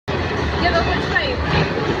It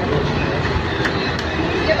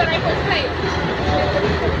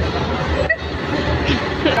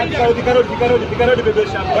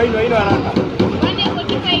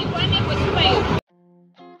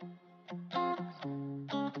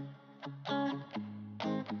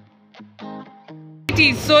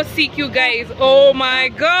is so sick, you guys. Oh my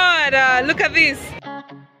god, look at this.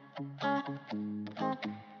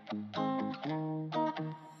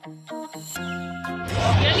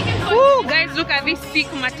 Oh guys, look at this sick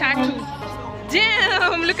matatu.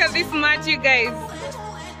 Damn, look at this mat, you guys.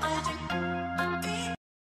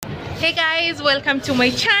 Hey guys, welcome to my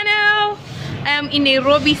channel. I am in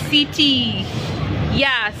Nairobi City.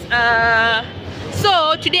 Yes,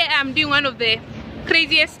 so today I'm doing one of the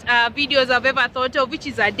craziest videos I've ever thought of, which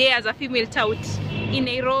is a day as a female tout in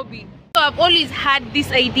Nairobi. So I've always had this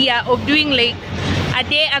idea of doing like a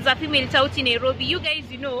day as a female tout in Nairobi. You guys,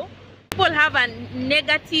 you know, people have a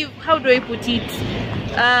negative, how do I put it,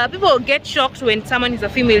 people get shocked when someone is a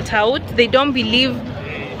female tout. They don't believe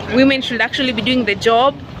women should actually be doing the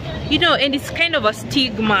job, you know, and it's kind of a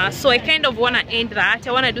stigma. So I kind of want to end that.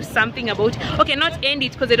 I want to do something about it. Okay, not end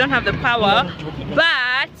it because I don't have the power,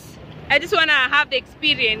 but I just want to have the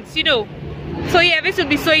experience, you know. So yeah, this will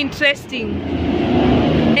be so interesting.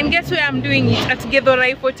 And guess where I'm doing it? At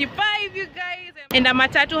Githurai 45, you guys. And a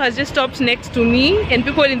Matatu has just stopped next to me, and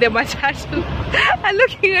people in the Matatu are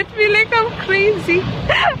looking at me like I'm crazy.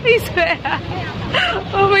 I swear.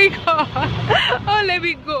 Oh my god. Oh, let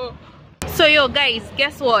me go. So yo guys,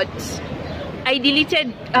 guess what? I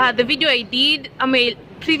deleted the video I did, my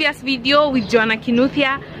previous video with Joanna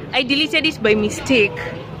Kinuthia. I deleted it by mistake.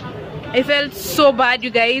 I felt so bad, you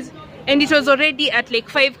guys, and it was already at like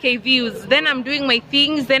 5k views. Then I'm doing my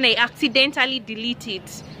things, then I accidentally delete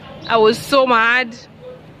it. I was so mad.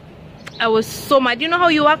 I was so mad. You know how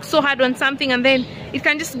you work so hard on something and then it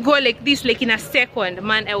can just go like this, like in a second.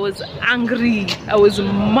 Man, I was angry. I was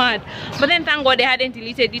mad. But then thank God I hadn't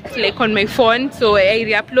deleted it like on my phone, so I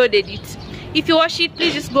re-uploaded it. If you watch it,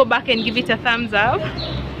 please just go back and give it a thumbs up.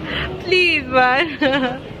 Please, man.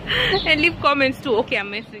 And leave comments too. Okay, I'm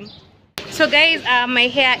messing. So guys, my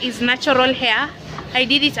hair is natural hair. I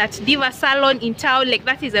did it at Diva Salon in town. Like,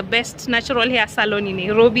 that is the best natural hair salon in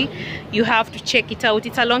Nairobi. You have to check it out.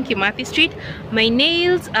 It's along Kimathi Street. My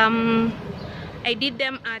nails, I did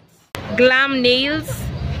them at Glam Nails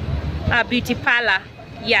Beauty Parlor.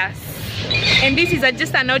 Yes. And this is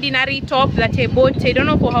just an ordinary top that I bought. I don't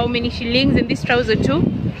know for how many shillings. And this trouser too.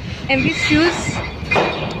 And these shoes,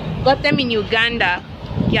 got them in Uganda.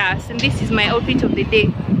 Yes. And this is my outfit of the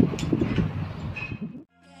day.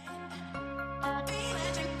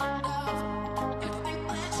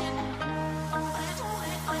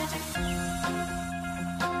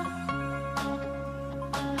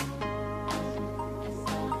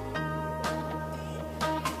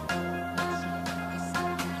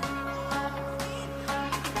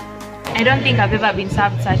 I don't think I've ever been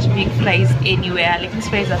served such big fries anywhere. Like, these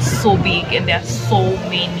fries are so big and there are so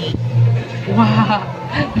many. Wow,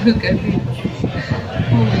 look at this.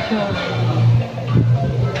 Oh my god.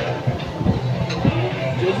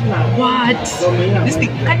 What? This thing,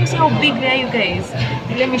 can you see how big they are, you guys?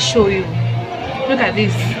 Let me show you. Look at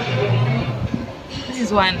this. This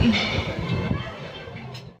is one.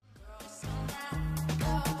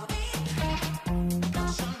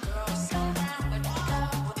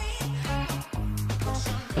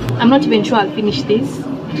 I'm not even sure I'll finish this.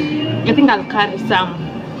 I think I'll carry some.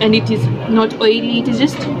 And it is not oily, it is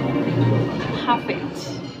just perfect.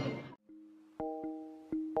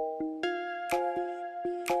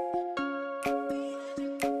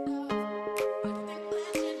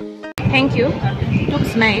 Thank you. It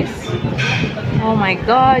looks nice. Oh my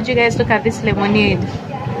god, you guys, look at this lemonade.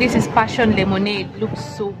 This is passion lemonade. Looks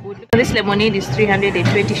so good. This lemonade is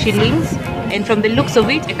 320 shillings. And from the looks of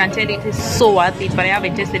it, I can tell it is so worth it, but I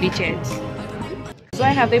haven't tasted it yet. So I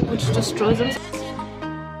have put 2 straws in.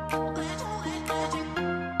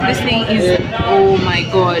 This thing is, oh my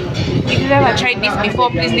god. If you've ever tried this before,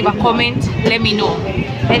 please leave a comment, let me know.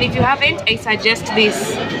 And if you haven't, I suggest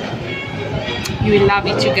this. You will love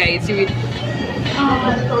it, you guys. You will.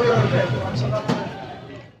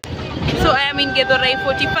 So I am in Githurai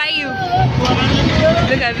 45.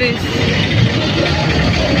 Look at this.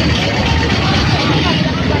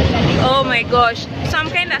 Oh my gosh. So I'm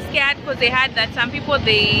kind of scared because they had that some people,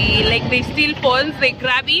 they steal phones, they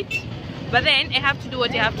grab it. But then I have to do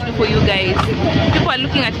what I have to do for you guys. People are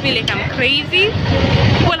looking at me like I'm crazy.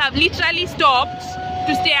 People have literally stopped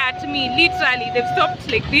to stare at me. Literally, they've stopped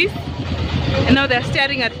like this. And now they're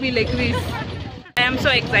staring at me like this. I am so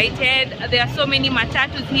excited. There are so many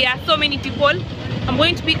matatus here, so many people. I'm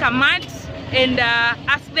going to pick a mat and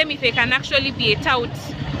ask them if I can actually be a tout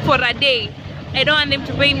for a day. I don't want them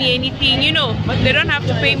to pay me anything, you know, they don't have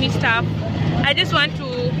to pay me stuff. I just want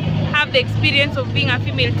to have the experience of being a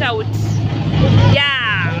female tout.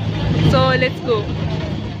 Yeah, so let's go.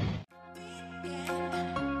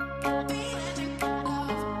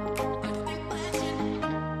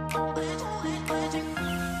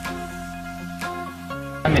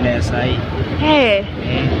 Hey,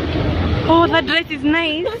 oh, that dress is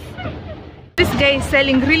nice. This guy is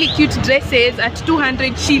selling really cute dresses at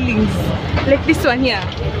 200 shillings, like this one here.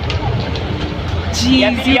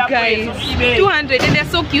 Jeez, you guys, 200, and they're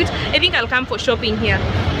so cute. I think I'll come for shopping here.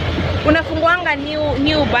 Unafunguanga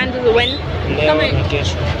new bundle when?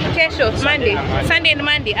 Kesho, Monday, Sunday and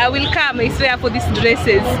Monday. I will come, I swear, for these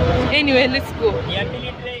dresses. Anyway, let's go.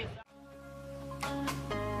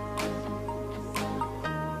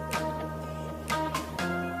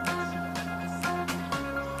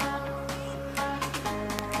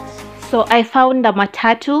 So I found a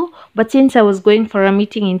matatu, but since I was going for a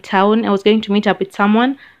meeting in town, I was going to meet up with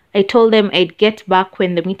someone. I told them I'd get back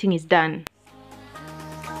when the meeting is done.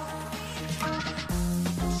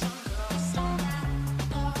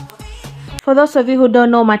 For those of you who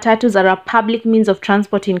don't know, matatus are a public means of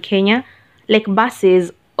transport in Kenya, like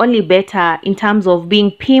buses, only better in terms of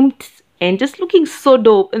being pimped and just looking so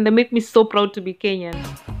dope, and they make me so proud to be Kenyan.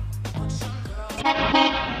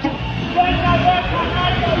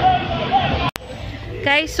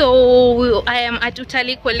 Guys, so I am at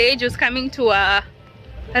Utali College. I was coming to a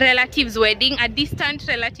relative's wedding, a distant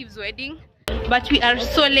relative's wedding, but we are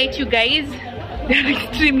so late, you guys. We are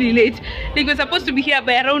extremely late. Like, we're supposed to be here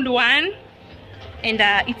by around 1 and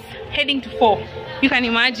it's heading to 4. You can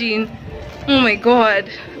imagine. Oh my god.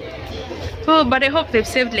 Oh, but I hope they've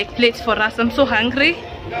saved like plates for us. I'm so hungry.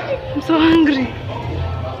 I'm so hungry.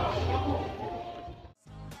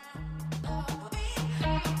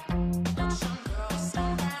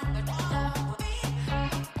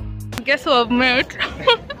 Guess who I've met?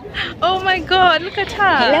 Oh my god, look at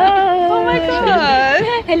her. Hello. Oh my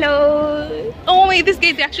god. Hello. Oh my, this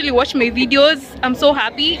guy actually watched my videos. I'm so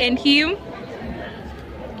happy. And him.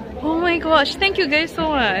 Oh my gosh, thank you guys so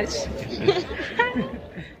much.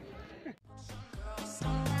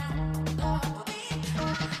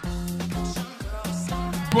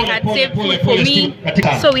 They had saved food for me.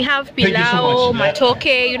 So we have pilau,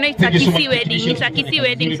 matoke, you know, it's a Kisi wedding. It's a Kisi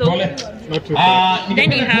wedding, so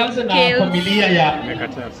then you have kale.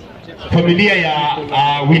 Familia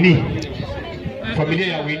ya Winnie. Familia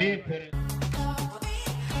ya Winnie.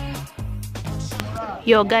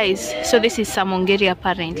 Yo guys, so this is Samongeri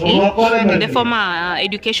apparently, the former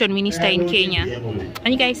education minister in Kenya.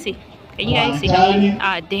 Can you guys see? Can you guys see?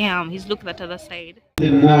 Ah damn, he's looking at the other side. So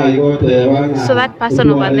that person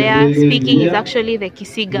over there speaking is actually the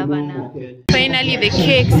Kisii governor. Finally the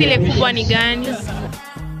cake, sile kubwa ni gani?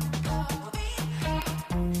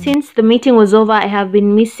 Since the meeting was over, I have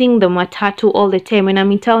been missing the matatu all the time. When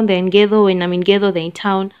I'm in town, they're in Githurai. When I'm in Githurai, they're in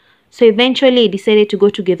town. So eventually I decided to go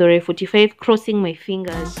to Githurai 45, crossing my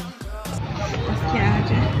fingers.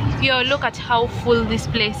 Yo, look at how full this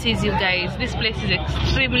place is, you guys. This place is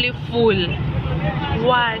extremely full.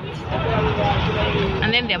 What?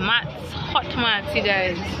 And then the mats, hot mats, you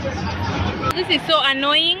guys. This is so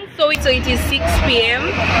annoying. So it is 6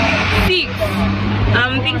 p.m. 6.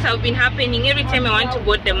 Things have been happening every time I want to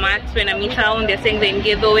board the mats. When I'm in town, they're saying they're in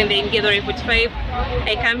Githurai. When they're in Githurai 45,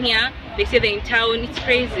 I come here, they say they're in town. It's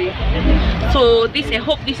crazy. So this, I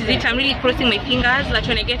hope this is it. I'm really crossing my fingers that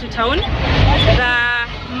when I get to town, the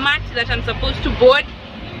mat that I'm supposed to board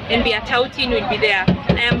and be a touting will be there.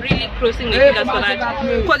 I am really crossing my fingers for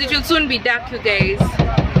that, because it will soon be dark, you guys.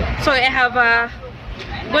 So I have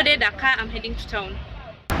boarded a car. I'm heading to town.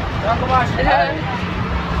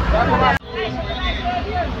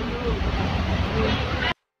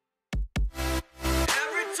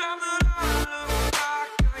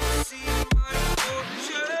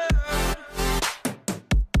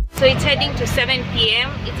 So it's heading to 7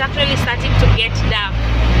 p.m. It's actually starting to get dark.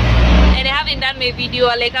 And I haven't done my video.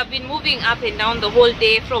 Like, I've been moving up and down the whole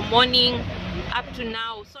day from morning up to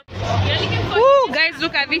now. So ooh, guys,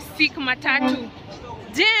 look at this sick matatu.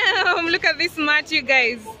 Damn, look at this mat, you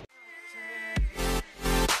guys.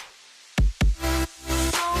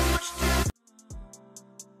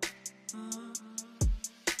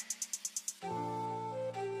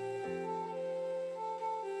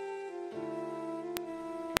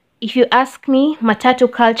 If you ask me,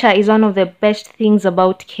 matatu culture is one of the best things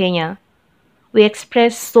about Kenya. We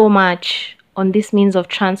express so much on this means of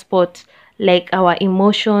transport, like our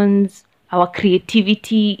emotions, our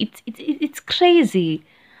creativity. It's crazy.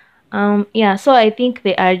 Yeah, so I think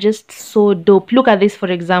they are just so dope. Look at this, for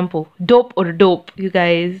example. Dope or dope, you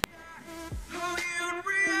guys.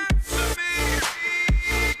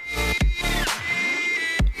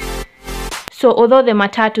 So although the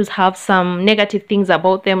matatus have some negative things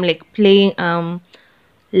about them, like playing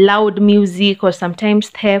loud music or sometimes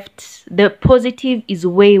theft, the positive is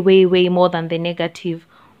way more than the negative.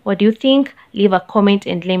 What do you think? Leave a comment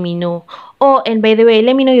and let me know. Oh, and by the way,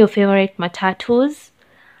 let me know your favorite matatus.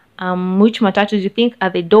 Which matatus you think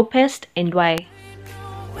are the dopest and why?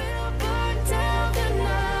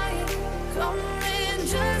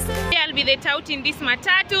 I'll be the tout in this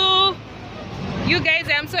matatu. You guys,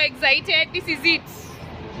 I'm so excited. This is it.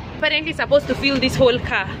 Apparently supposed to fill this whole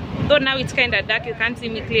car, though now it's kind of dark, you can't see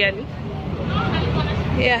me clearly.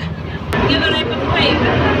 Yeah.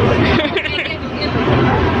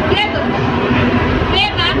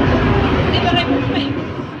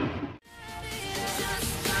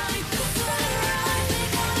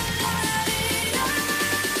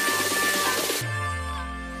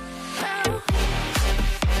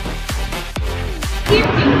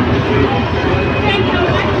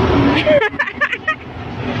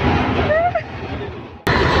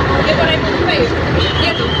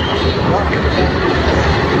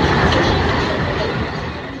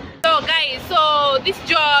 So guys, so this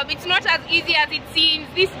job, it's not as easy as it seems.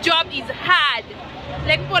 This job is hard.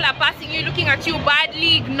 Like, people are passing you, looking at you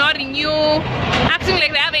badly, ignoring you, acting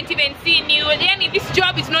like they haven't even seen you. Then this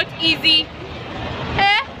job is not easy.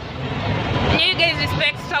 You guys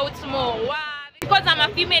respect shouts more. Wow. Because I'm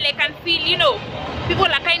a female, I can feel, you know, people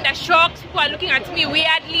are kind of shocked. People are looking at me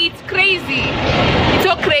weirdly. It's crazy. It's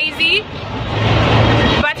so crazy.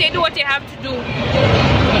 But I do what I have to do.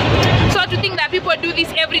 So to think that people do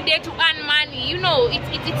this every day to earn money, you know,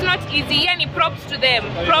 it's not easy. And props to them.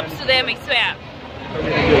 Props to them, I swear.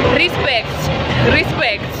 Respect.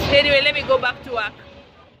 Respect. Anyway, let me go back to work.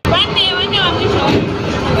 One day I'm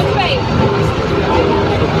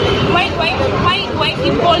why do I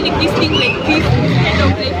keep holding this thing like this instead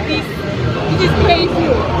of like this? This is crazy.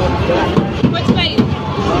 What's right?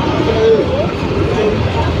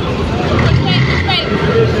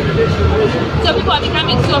 So people are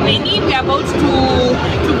becoming so many. We are about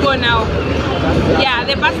to go now. Yeah,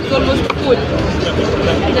 the bus is almost full.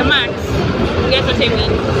 The max. Get what I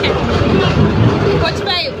mean? What's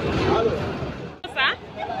right?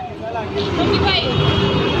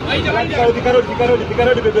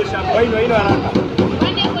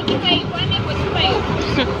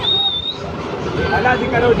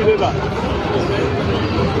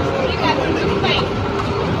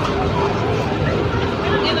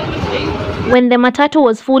 When the matatu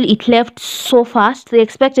was full, it left so fast. They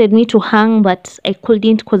expected me to hang, but I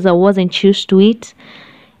couldn't because I wasn't used to it.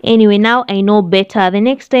 Anyway, now I know better. The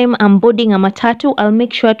next time I'm boarding a matatu, I'll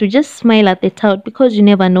make sure to just smile at the tout, because you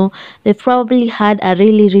never know. They've probably had a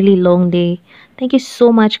really long day. Thank you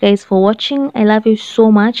so much, guys, for watching. I love you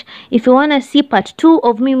so much. If you want to see part 2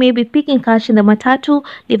 of me maybe picking cash in the matatu,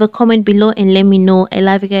 leave a comment below and let me know. I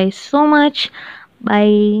love you guys so much.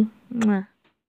 Bye. Mwah.